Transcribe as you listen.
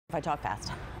If I talk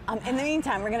fast. In the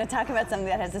meantime, we're going to talk about something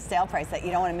that has a sale price that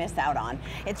you don't want to miss out on.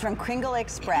 It's from Kringle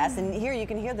Express, and here you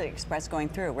can hear the Express going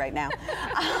through right now.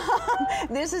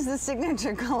 This is the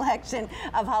signature collection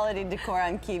of holiday decor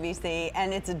on QVC,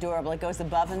 and it's adorable. It goes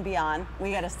above and beyond.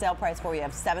 We got a sale price for you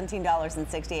of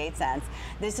 $17.68.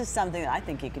 This is something that I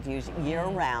think you could use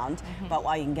year-round, but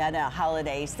while you can get a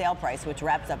holiday sale price, which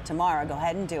wraps up tomorrow, go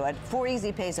ahead and do it. 4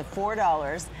 easy pays of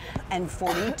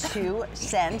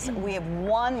 $4.42. We have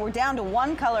we're down to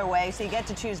one colorway, so you get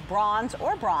to choose bronze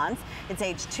or bronze. It's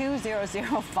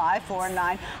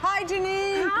H200549. Hi,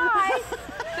 Janine. Hi.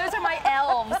 Those are my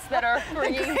elves that are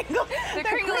bringing the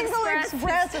Kringle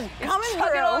Express is coming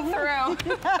through.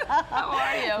 How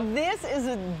are you? This is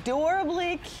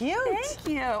adorably cute. Thank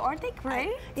you. Aren't they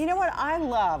great? You know what? I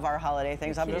love our holiday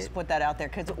things. I'll just put that out there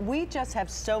because we just have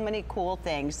so many cool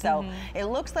things. So it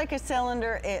looks like a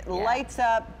cylinder. It lights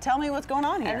up. Tell me what's going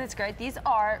on here. And it's great. These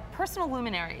are personal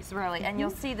luminaries, really. And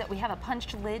you'll see that we have a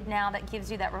punched lid now that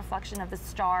gives you that reflection of the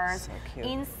stars. So cute.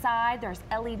 Inside, there's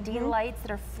LED lights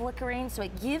that are flickering, so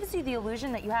it gives you the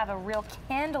illusion that you have a real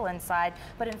candle inside,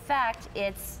 but in fact,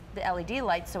 it's the LED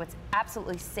lights, so it's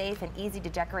absolutely safe and easy to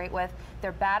decorate with.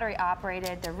 They're battery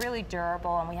operated, they're really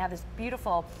durable, and we have this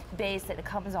beautiful base that it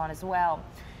comes on as well.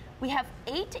 We have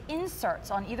 8 inserts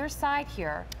on either side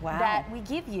here that we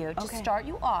give you to start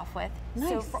you off with. Nice.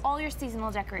 So for all your seasonal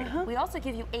decorating. We also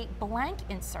give you 8 blank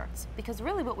inserts because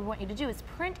really what we want you to do is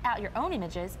print out your own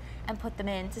images and put them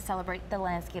in to celebrate the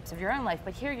landscapes of your own life.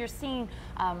 But here you're seeing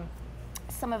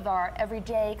some of our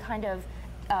everyday kind of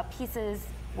pieces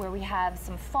where we have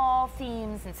some fall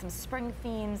themes and some spring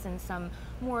themes and some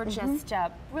more just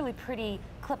really pretty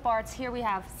clip arts. Here we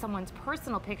have someone's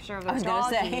personal picture of a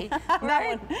doggy,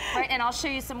 right? And I'll show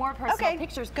you some more personal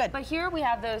pictures. Good. But here we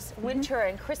have those winter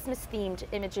and Christmas themed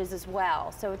images as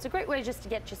well. So it's a great way just to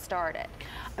get you started.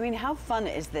 I mean, how fun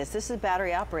is this? This is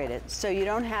battery operated, so you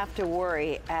don't have to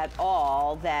worry at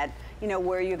all that, you know,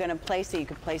 where you're going to place it. You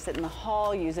could place it in the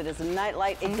hall, use it as a night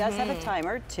light. It does have a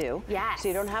timer too, so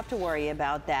you don't have to worry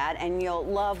about that, and you'll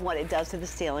love what it does to the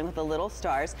ceiling with the little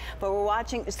stars. But we're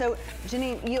watching, so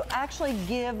Janine, you actually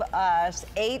give us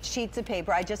 8 sheets of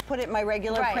paper. I just put it in my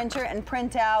regular printer and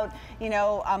print out, you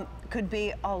know, could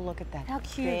be, oh, look at that. How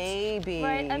cute. Baby.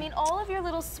 Right, I mean, all of your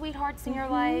little sweethearts in your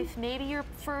life, maybe your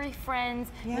furry friends,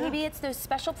 maybe it's those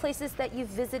special places that you've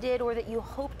visited or that you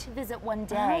hope to visit one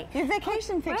day. Your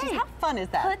vacation pictures, how fun is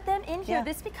that? Put them in here.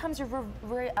 This becomes your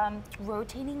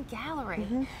rotating gallery.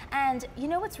 And you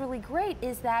know what's really great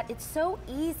is that it's so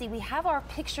easy. We have our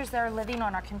pictures that are living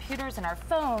on our computers and our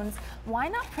phones. Why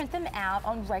not print them out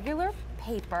on regular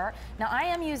paper? Now I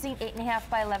am using 8.5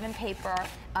 by 11 paper,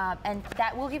 and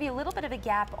that will give you a little bit of a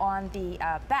gap on the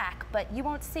back, but you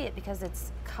won't see it because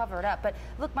it's covered up. But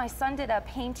look, my son did a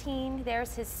painting.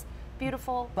 There's his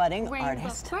beautiful budding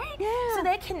artist. Right? Yeah. So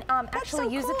they can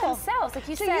actually use it themselves, like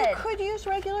you said. So you could use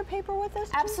regular paper with this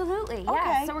too? Absolutely,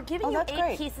 yeah. So we're giving you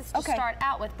 8 pieces to start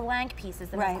out with, blank pieces.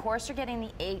 And of course you're getting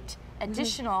the 8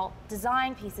 additional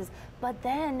design pieces, but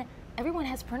then everyone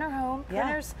has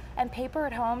printers and paper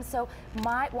at home, so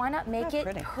why not make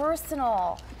it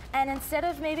personal? And instead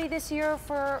of maybe this year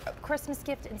for a Christmas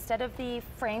gift, instead of the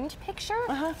framed picture,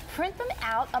 print them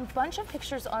out, a bunch of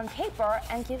pictures on paper,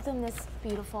 and give them this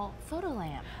beautiful photo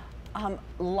lamp.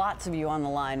 Lots of you on the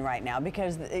line right now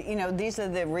because, you know, these are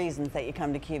the reasons that you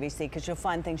come to QVC, because you'll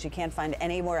find things you can't find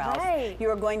anywhere else. You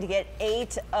are going to get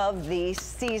 8 of these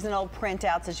seasonal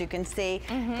printouts, as you can see,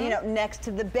 you know, next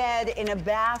to the bed, in a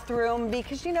bathroom,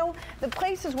 because, you know, the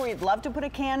places where you'd love to put a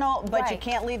candle, but you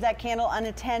can't leave that candle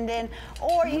unattended,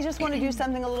 or you just want to do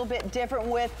something a little bit different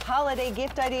with holiday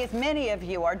gift ideas. Many of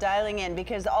you are dialing in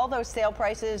because all those sale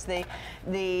prices, the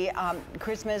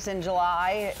Christmas in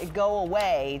July, go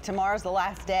away. Tomorrow's the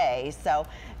last day, so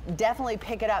definitely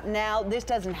pick it up now. This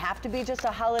doesn't have to be just a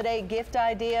holiday gift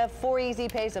idea. 4 easy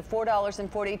pays of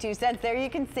 $4.42. There you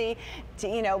can see,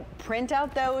 you know, print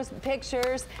out those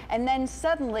pictures, and then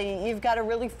suddenly you've got a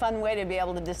really fun way to be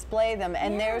able to display them.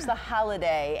 And there's the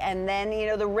holiday, and then, you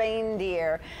know, the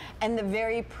reindeer, and the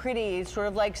very pretty sort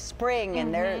of like spring,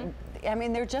 and I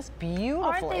mean, they're just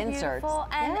beautiful inserts. Beautiful?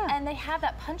 And they have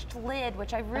that punched lid,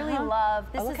 which I really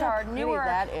love. This is our newer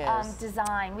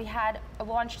design. We had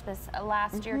launched this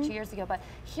last year, 2 years ago, but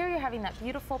here you're having that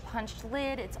beautiful punched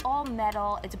lid. It's all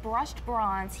metal. It's brushed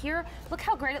bronze. Here, look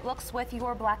how great it looks with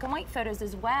your black and white photos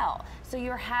as well. So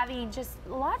you're having just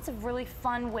lots of really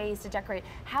fun ways to decorate.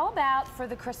 How about for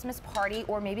the Christmas party,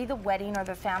 or maybe the wedding, or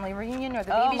the family reunion, or the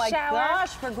baby shower? Oh my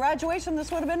gosh, for graduation, this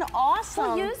would have been awesome.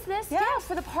 Well, use this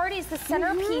for the parties the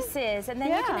centerpieces, and then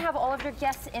you can have all of your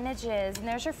guest images, and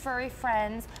there's your furry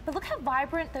friends. But look how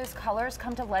vibrant those colors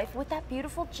come to life with that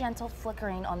beautiful, gentle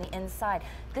flickering on the inside.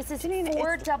 This is Janine,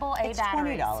 4 AA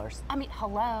batteries. $20. I mean,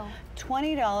 hello.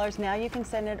 $20. Now you can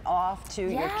send it off to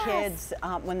your kids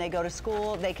when they go to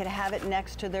school. They could have it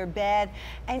next to their bed.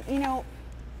 And you know,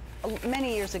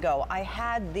 many years ago, I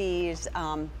had these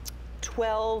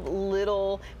 12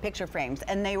 little picture frames,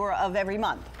 and they were of every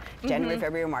month. January,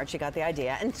 February, March, you got the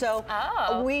idea. And so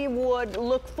we would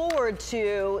look forward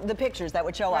to the pictures that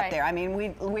would show up there. I mean,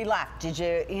 we laughed. Did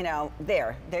you, you know,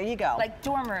 there you go. Like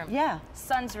dorm room. Yeah.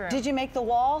 Son's room. Did you make the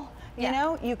wall? You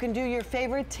know, you can do your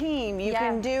favorite team. You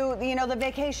can do, you know, the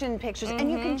vacation pictures,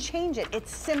 and you can change it.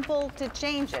 It's simple to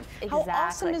change it. How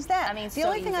awesome is that? I mean, the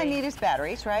only thing I need is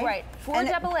batteries, right? Right. 4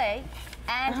 AA.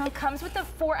 And it comes with a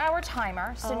 4-hour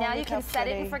timer, so now you can set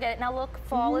it and forget it. Now look,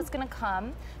 fall is gonna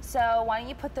come, so why don't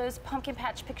you put those pumpkin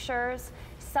patch pictures,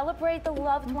 celebrate the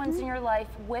loved ones in your life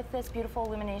with this beautiful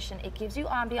illumination. It gives you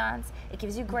ambiance, it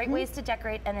gives you great ways to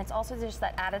decorate, and it's also just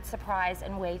that added surprise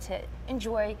and way to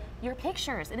enjoy your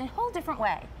pictures in a whole different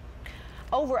way.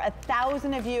 Over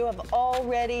 1,000 of you have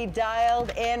already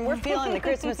dialed in. We're feeling the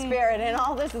Christmas spirit, and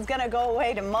all this is going to go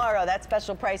away tomorrow. That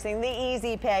special pricing, the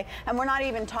easy pay, and we're not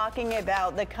even talking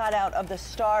about the cutout of the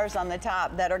stars on the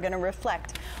top that are going to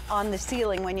reflect on the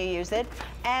ceiling when you use it.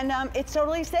 And it's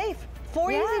totally safe. 4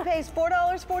 easy pays,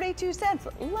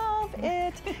 $4.42. Love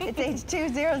it. It's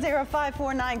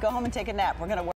H200549. Go home and take a nap. We're going to work.